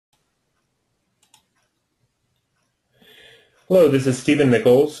Hello, this is Stephen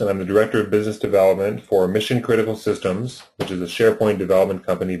Nichols, and I'm the Director of Business Development for Mission Critical Systems, which is a SharePoint development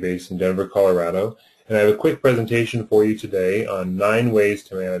company based in Denver, Colorado. And I have a quick presentation for you today on 9 ways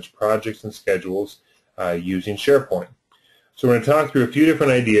to manage projects and schedules using SharePoint. So we're going to talk through a few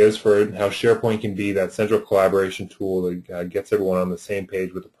different ideas for how SharePoint can be that central collaboration tool that gets everyone on the same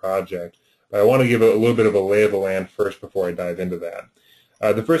page with the project. But I want to give a little bit of a lay of the land first before I dive into that.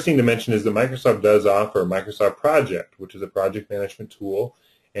 The first thing to mention is that Microsoft does offer Microsoft Project, which is a project management tool,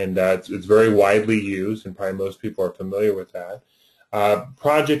 and it's very widely used, and probably most people are familiar with that.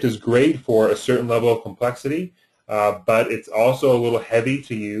 Project is great for a certain level of complexity, but it's also a little heavy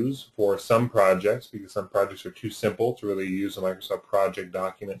to use for some projects because some projects are too simple to really use a Microsoft Project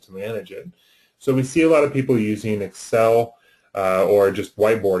document to manage it. So we see a lot of people using Excel or just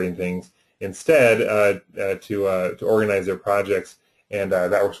whiteboarding things instead to organize their projects. And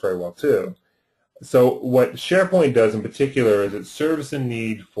that works very well too. So what SharePoint does in particular is it serves a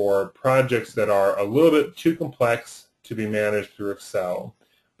need for projects that are a little bit too complex to be managed through Excel,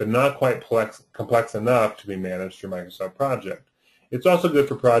 but not quite complex enough to be managed through Microsoft Project. It's also good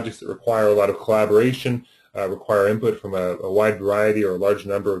for projects that require a lot of collaboration, require input from a wide variety or a large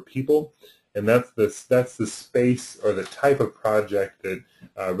number of people, and that's the space or the type of project that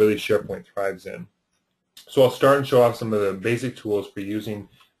really SharePoint thrives in. So I'll start and show off some of the basic tools for using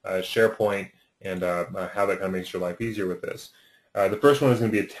SharePoint and how that kind of makes your life easier with this. The first one is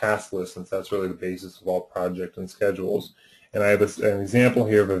going to be a task list, since that's really the basis of all project and schedules. And I have an example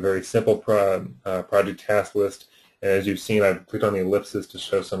here of a very simple project task list. And as you've seen, I've clicked on the ellipsis to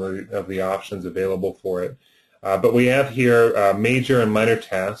show some of the options available for it. But we have here major and minor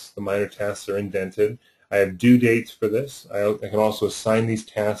tasks. The minor tasks are indented. I have due dates for this. I can also assign these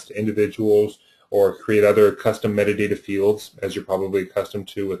tasks to individuals or create other custom metadata fields, as you're probably accustomed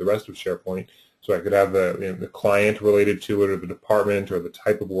to with the rest of SharePoint. So I could have the client related to it, or the department, or the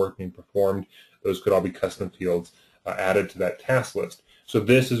type of work being performed. Those could all be custom fields added to that task list. So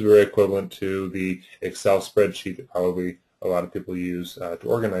this is very equivalent to the Excel spreadsheet that probably a lot of people use to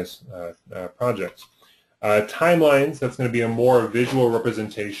organize projects. Timelines, that's going to be a more visual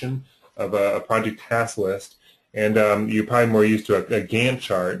representation of a project task list. And you're probably more used to a Gantt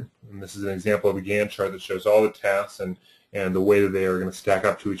chart, and this is an example of a Gantt chart that shows all the tasks and the way that they are going to stack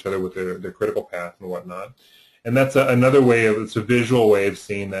up to each other with their critical path and whatnot. And that's another way it's a visual way of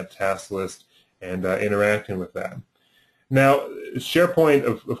seeing that task list and interacting with that. Now, SharePoint,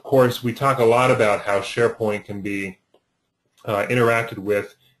 of course, we talk a lot about how SharePoint can be interacted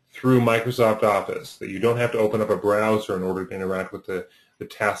with through Microsoft Office, that you don't have to open up a browser in order to interact with the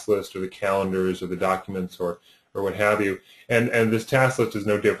task list or the calendars or the documents or what have you. And this task list is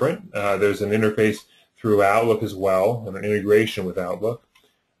no different. There's an interface through Outlook as well, and an integration with Outlook.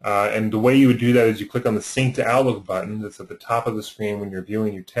 And the way you would do that is you click on the Sync to Outlook button that's at the top of the screen when you're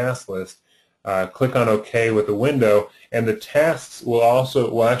viewing your task list. Click on OK with the window, and the tasks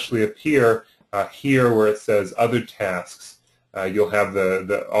will actually appear here where it says Other Tasks. You'll have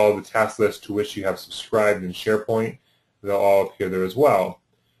all the task lists to which you have subscribed in SharePoint. They'll all appear there as well.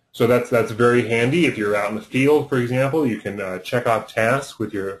 So that's very handy. If you're out in the field, for example, you can check off tasks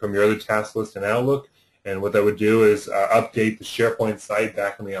from your other task list in Outlook, and what that would do is update the SharePoint site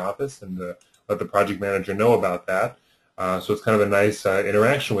back in the office and let the project manager know about that. So it's kind of a nice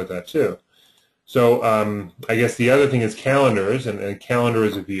interaction with that too. So I guess the other thing is calendars, and calendar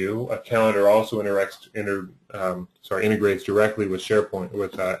is a view. A calendar also integrates directly with SharePoint,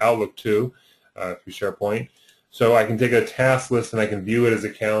 with Outlook too, through SharePoint. So I can take a task list and I can view it as a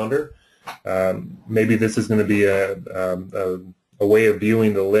calendar. Maybe this is going to be a way of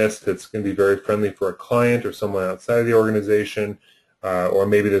viewing the list that's going to be very friendly for a client or someone outside of the organization, or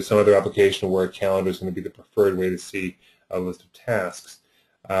maybe there's some other application where a calendar is going to be the preferred way to see a list of tasks.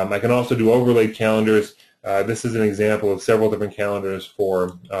 I can also do overlaid calendars. This is an example of several different calendars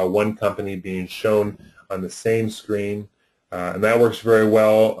for one company being shown on the same screen, and that works very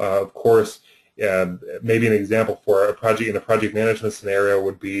well. Of course, maybe an example for a project in a project management scenario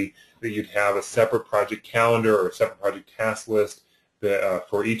would be that you'd have a separate project calendar or a separate project task list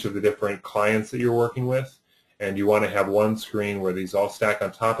for each of the different clients that you're working with, and you want to have one screen where these all stack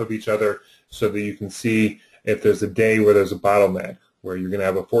on top of each other so that you can see if there's a day where there's a bottleneck, where you're going to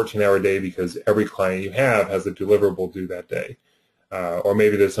have a 14-hour day because every client you have has a deliverable due that day. Or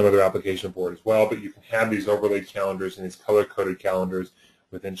maybe there's some other application for it as well, but you can have these overlaid calendars and these color-coded calendars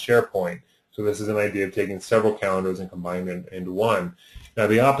within SharePoint. So this is an idea of taking several calendars and combining them into one. Now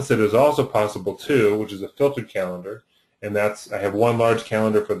the opposite is also possible too, which is a filtered calendar, and I have one large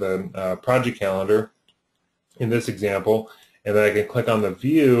calendar for the project calendar in this example, and then I can click on the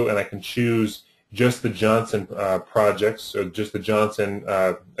view and I can choose just the Johnson projects, or just the Johnson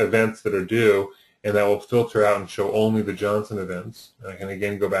events that are due, and that will filter out and show only the Johnson events. And I can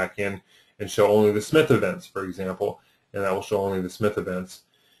again go back in and show only the Smith events, for example, and that will show only the Smith events.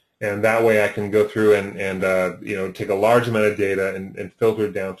 And that way I can go through and you know, take a large amount of data and filter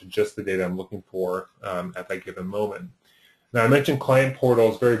it down to just the data I'm looking for at that given moment. Now, I mentioned client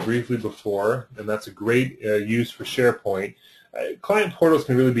portals very briefly before, and that's a great use for SharePoint. Client portals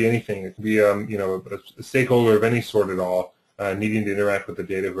can really be anything. It can be you know, a stakeholder of any sort at all, needing to interact with the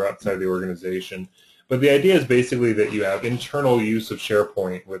data who are outside the organization. But the idea is basically that you have internal use of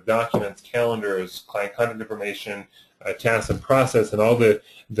SharePoint with documents, calendars, client contact information, tasks and process, and all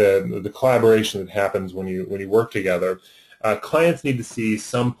the collaboration that happens when you work together. Clients need to see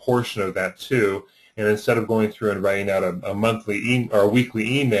some portion of that too, and instead of going through and writing out a monthly or a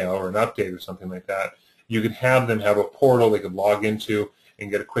weekly email or an update or something like that, you could have them have a portal they could log into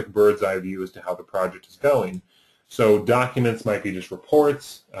and get a quick bird's eye view as to how the project is going. So documents might be just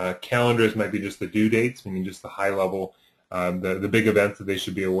reports, calendars might be just the due dates, meaning just the high level, the big events that they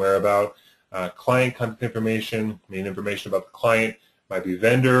should be aware about. Client contact information, meaning information about the client, might be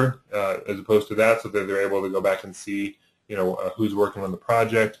vendor as opposed to that, so that they're able to go back and see, you know, who's working on the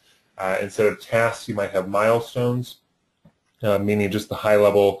project. Instead of tasks, you might have milestones, meaning just the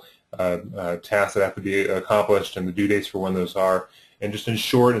high-level tasks that have to be accomplished and the due dates for when those are. And just in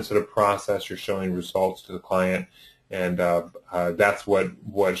short, instead of process, you're showing results to the client. And that's what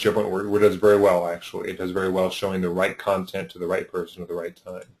SharePoint does very well, actually. It does very well showing the right content to the right person at the right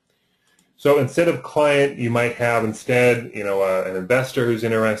time. So instead of client, you might have instead, you know, an investor who's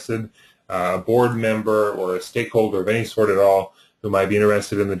interested, a board member or a stakeholder of any sort at all who might be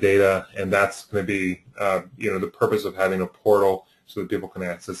interested in the data, and that's going to be, you know, the purpose of having a portal so that people can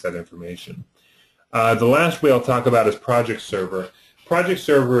access that information. The last way I'll talk about is Project Server. Project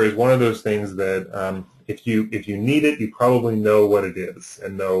Server is one of those things that if you need it, you probably know what it is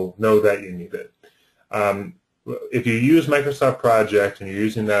and know that you need it. If you use Microsoft Project and you're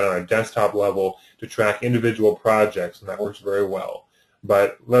using that on a desktop level to track individual projects, and that works very well.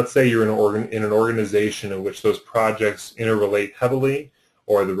 But let's say you're in an organization in which those projects interrelate heavily,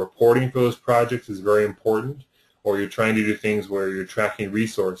 or the reporting for those projects is very important, or you're trying to do things where you're tracking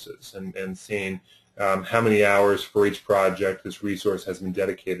resources and seeing how many hours for each project this resource has been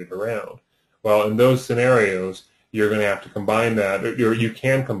dedicated around. Well, in those scenarios, you're going to have to combine that, or you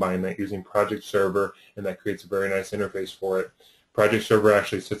can combine that using Project Server, and that creates a very nice interface for it. Project Server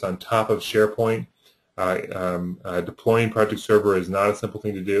actually sits on top of SharePoint. Deploying Project Server is not a simple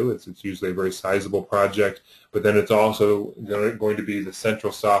thing to do. It's usually a very sizable project, but then it's also going to be the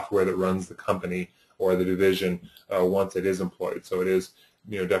central software that runs the company or the division once it is employed. So it is,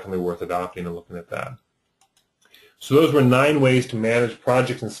 you know, definitely worth adopting and looking at that. So those were 9 ways to manage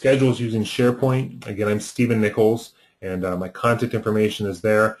projects and schedules using SharePoint. Again, I'm Stephen Nichols, and my contact information is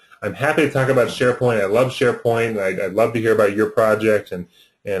there. I'm happy to talk about SharePoint. I love SharePoint. I'd love to hear about your project and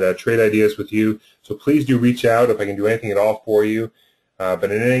trade ideas with you. So please do reach out if I can do anything at all for you.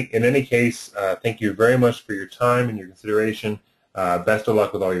 But in any case, thank you very much for your time and your consideration. Best of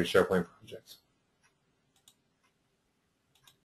luck with all your SharePoint projects.